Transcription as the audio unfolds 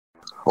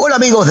Hola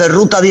amigos de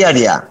Ruta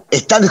Diaria,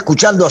 están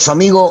escuchando a su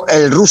amigo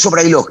el ruso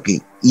Brailovsky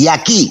y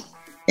aquí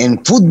en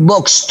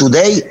Footbox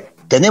Today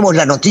tenemos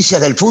las noticias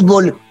del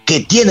fútbol que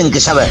tienen que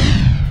saber.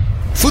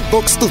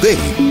 Footbox Today,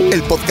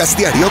 el podcast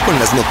diario con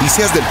las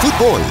noticias del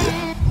fútbol.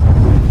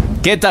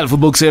 ¿Qué tal,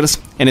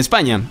 Footboxers? En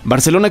España,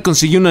 Barcelona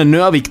consiguió una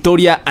nueva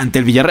victoria ante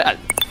el Villarreal.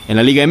 En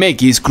la Liga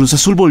MX, Cruz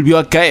Azul volvió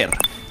a caer.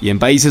 Y en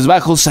Países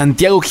Bajos,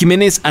 Santi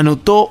Giménez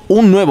anotó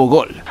un nuevo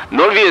gol.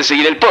 No olvides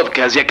seguir el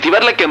podcast y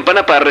activar la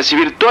campana para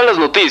recibir todas las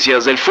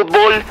noticias del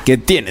fútbol que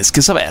tienes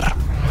que saber.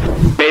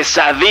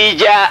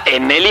 Pesadilla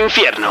en el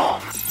infierno.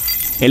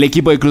 El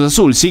equipo de Cruz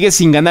Azul sigue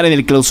sin ganar en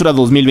el Clausura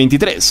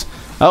 2023.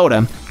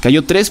 Ahora,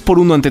 cayó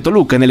 3-1 ante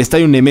Toluca en el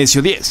estadio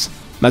Nemesio 10.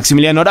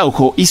 Maximiliano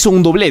Araujo hizo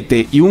un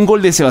doblete y un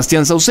gol de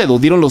Sebastián Saucedo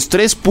dieron los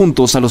 3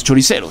 puntos a los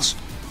choriceros.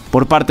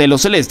 Por parte de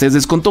los celestes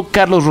descontó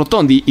Carlos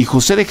Rotondi y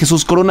José de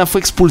Jesús Corona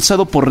fue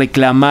expulsado por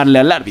reclamarle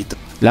al árbitro.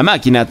 La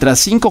máquina, tras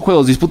 5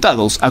 juegos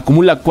disputados,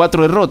 acumula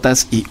 4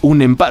 derrotas y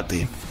un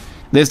empate.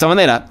 De esta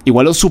manera,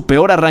 igualó su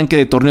peor arranque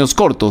de torneos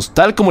cortos,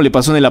 tal como le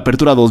pasó en el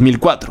Apertura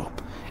 2004.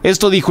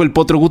 Esto dijo el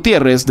Potro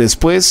Gutiérrez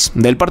después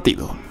del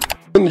partido.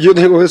 Yo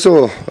digo,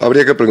 eso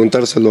habría que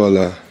preguntárselo a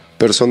la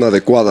persona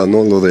adecuada,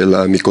 ¿no? Lo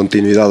de mi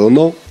continuidad o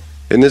no.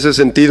 En ese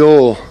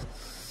sentido,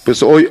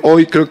 pues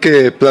hoy creo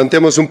que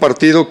planteamos un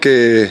partido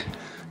que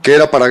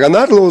era para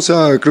ganarlo. O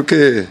sea, creo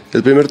que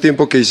el primer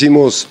tiempo que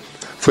hicimos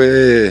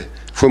fue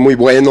muy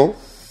bueno.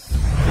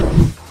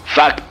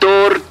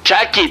 Factor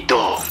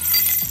Chaquito.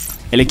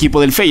 El equipo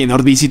del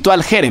Feyenoord visitó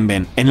al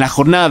Heerenveen en la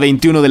jornada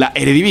 21 de la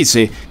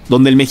Eredivisie,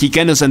 donde el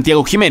mexicano Santi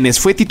Giménez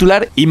fue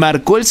titular y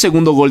marcó el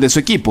segundo gol de su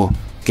equipo,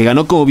 que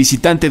ganó como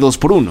visitante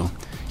 2-1.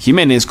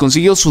 Jiménez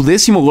consiguió su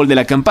 10º gol de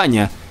la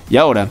campaña y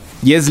ahora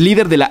ya es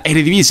líder de la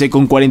Eredivisie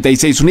con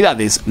 46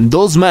 unidades,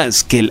 2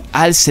 más que el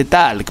AZ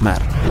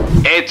Alkmaar.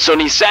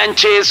 Edson y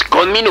Sánchez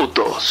con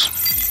minutos.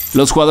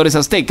 Los jugadores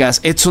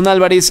aztecas Edson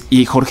Álvarez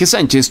y Jorge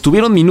Sánchez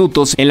tuvieron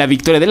minutos en la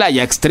victoria del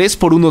Ajax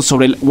 3-1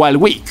 sobre el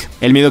Walwijk.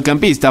 El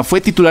mediocampista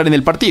fue titular en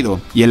el partido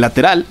y el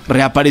lateral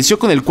reapareció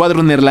con el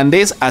cuadro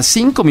neerlandés a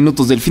 5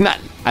 minutos del final.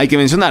 Hay que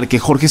mencionar que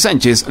Jorge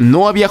Sánchez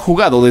no había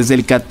jugado desde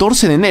el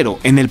 14 de enero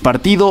en el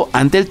partido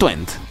ante el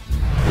Twente.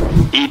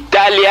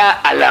 Italia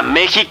a la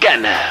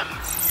mexicana.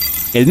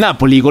 El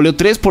Napoli goleó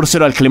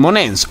 3-0 al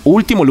Cremonense,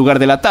 último lugar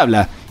de la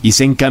tabla, y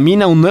se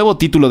encamina a un nuevo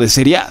título de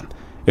Serie A.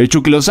 El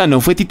Chucky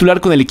Lozano fue titular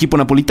con el equipo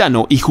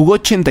napolitano y jugó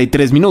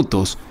 83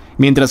 minutos,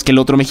 mientras que el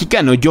otro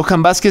mexicano,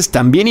 Johan Vázquez,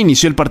 también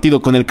inició el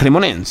partido con el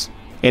Cremonense.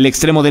 El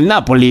extremo del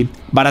Napoli,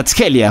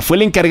 Kvaratskhelia, fue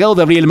el encargado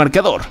de abrir el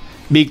marcador.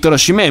 Víctor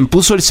Osimhen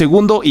puso el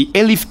segundo y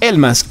Elif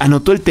Elmas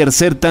anotó el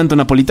tercer tanto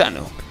napolitano.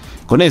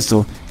 Con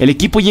esto, el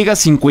equipo llega a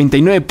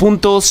 59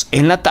 puntos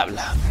en la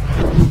tabla.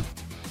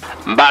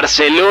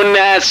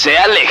 Barcelona se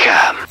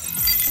aleja.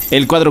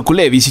 El cuadro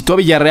culé visitó a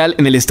Villarreal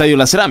en el Estadio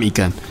La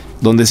Cerámica,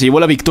 donde se llevó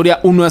la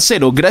victoria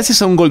 1-0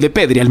 gracias a un gol de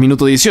Pedri al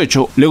minuto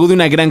 18, luego de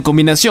una gran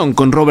combinación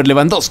con Robert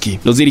Lewandowski.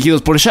 Los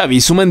dirigidos por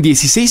Xavi suman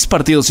 16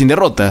 partidos sin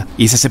derrota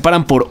y se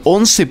separan por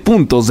 11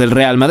 puntos del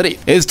Real Madrid.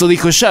 Esto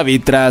dijo Xavi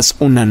tras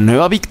una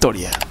nueva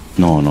victoria.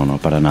 No,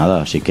 para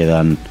nada, así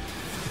quedan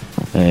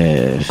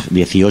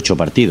 18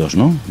 partidos,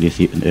 ¿no?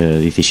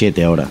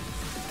 17 ahora.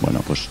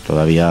 Bueno, pues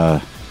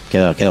todavía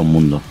queda un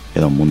mundo,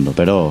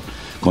 pero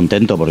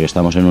contento porque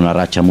estamos en una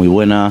racha muy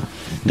buena,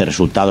 de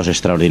resultados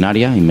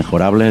extraordinaria,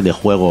 inmejorable, de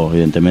juego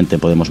evidentemente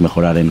podemos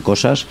mejorar en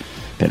cosas,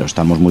 pero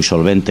estamos muy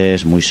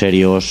solventes, muy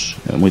serios,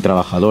 muy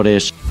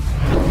trabajadores.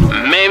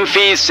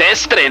 Memphis se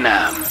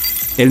estrena.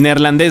 El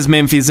neerlandés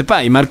Memphis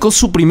Depay marcó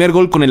su primer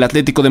gol con el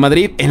Atlético de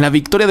Madrid en la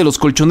victoria de los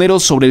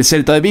colchoneros sobre el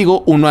Celta de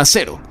Vigo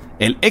 1-0.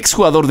 El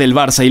exjugador del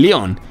Barça y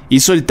Lyon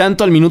hizo el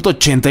tanto al minuto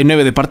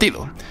 89 de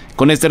partido.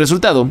 Con este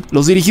resultado,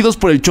 los dirigidos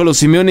por el Cholo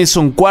Simeone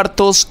son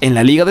cuartos en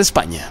la Liga de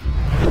España.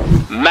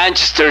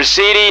 Manchester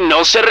City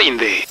no se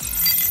rinde.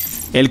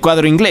 El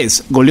cuadro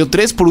inglés goleó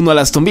 3-1 al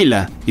Aston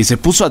Villa y se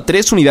puso a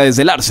 3 unidades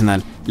del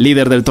Arsenal,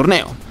 líder del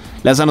torneo.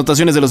 Las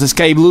anotaciones de los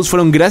Sky Blues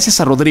fueron gracias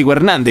a Rodrigo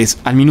Hernández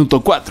al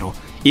minuto 4,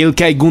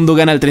 Ilkay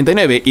Gundogan al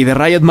 39 y de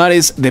Riyad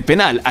Mahrez de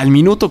penal al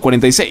minuto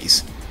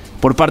 46.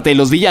 Por parte de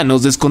los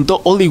villanos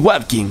descontó Ollie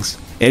Watkins.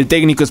 El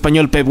técnico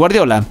español Pep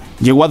Guardiola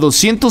llegó a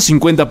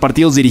 250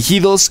 partidos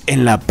dirigidos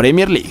en la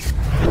Premier League.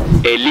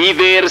 El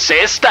líder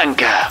se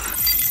estanca.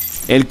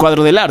 El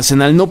cuadro del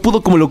Arsenal no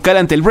pudo como local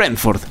ante el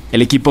Brentford.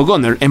 El equipo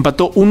Gunner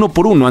empató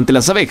 1-1 ante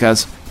las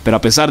abejas, pero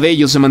a pesar de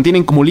ello se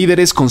mantienen como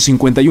líderes con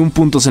 51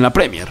 puntos en la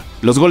Premier.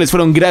 Los goles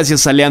fueron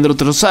gracias a Leandro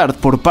Trossard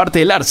por parte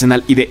del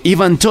Arsenal y de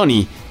Ivan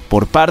Toney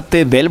por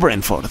parte del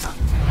Brentford.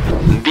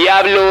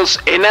 Diablos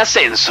en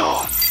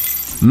ascenso.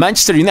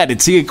 Manchester United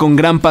sigue con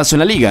gran paso en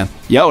la liga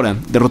y ahora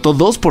derrotó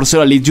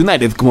 2-0 a Leeds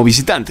United como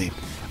visitante.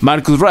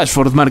 Marcus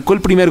Rashford marcó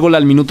el primer gol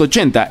al minuto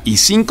 80 y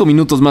 5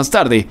 minutos más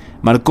tarde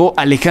marcó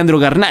Alejandro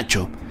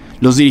Garnacho.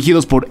 Los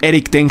dirigidos por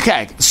Erik ten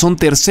Hag son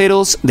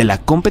terceros de la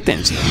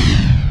competencia.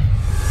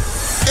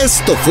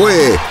 Esto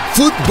fue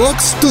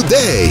Footbox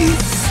Today.